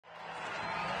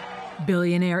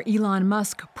Billionaire Elon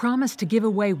Musk promised to give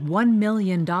away $1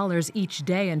 million each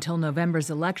day until November's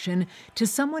election to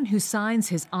someone who signs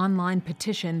his online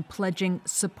petition pledging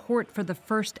support for the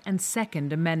First and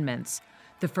Second Amendments.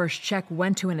 The first check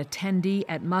went to an attendee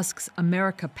at Musk's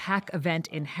America PAC event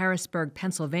in Harrisburg,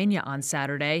 Pennsylvania on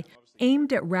Saturday,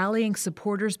 aimed at rallying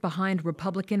supporters behind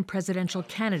Republican presidential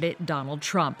candidate Donald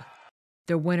Trump.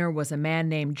 The winner was a man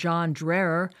named John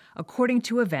Dreher, according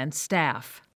to event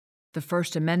staff. The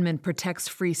First Amendment protects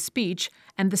free speech,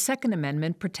 and the Second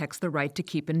Amendment protects the right to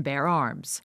keep and bear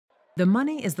arms. The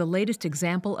money is the latest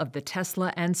example of the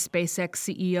Tesla and SpaceX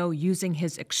CEO using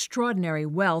his extraordinary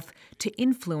wealth to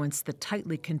influence the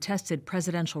tightly contested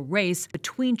presidential race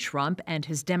between Trump and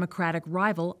his Democratic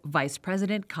rival, Vice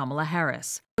President Kamala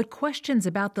Harris. But questions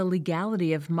about the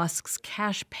legality of Musk's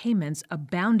cash payments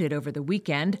abounded over the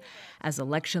weekend, as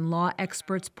election law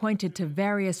experts pointed to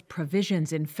various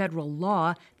provisions in federal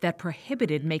law that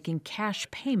prohibited making cash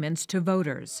payments to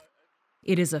voters.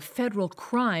 It is a federal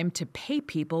crime to pay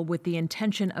people with the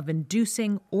intention of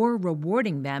inducing or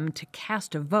rewarding them to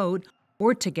cast a vote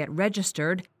or to get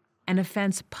registered, an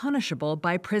offense punishable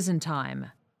by prison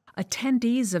time.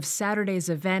 Attendees of Saturday's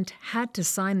event had to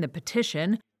sign the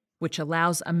petition, which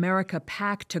allows America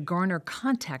PAC to garner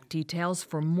contact details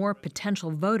for more potential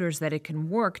voters that it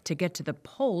can work to get to the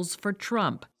polls for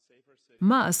Trump.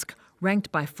 Musk,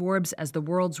 ranked by Forbes as the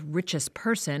world's richest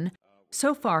person,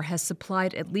 so far has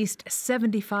supplied at least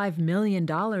 $75 million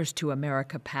to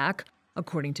America PAC,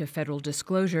 according to federal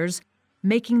disclosures,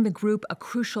 making the group a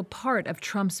crucial part of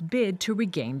Trump's bid to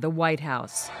regain the White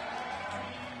House.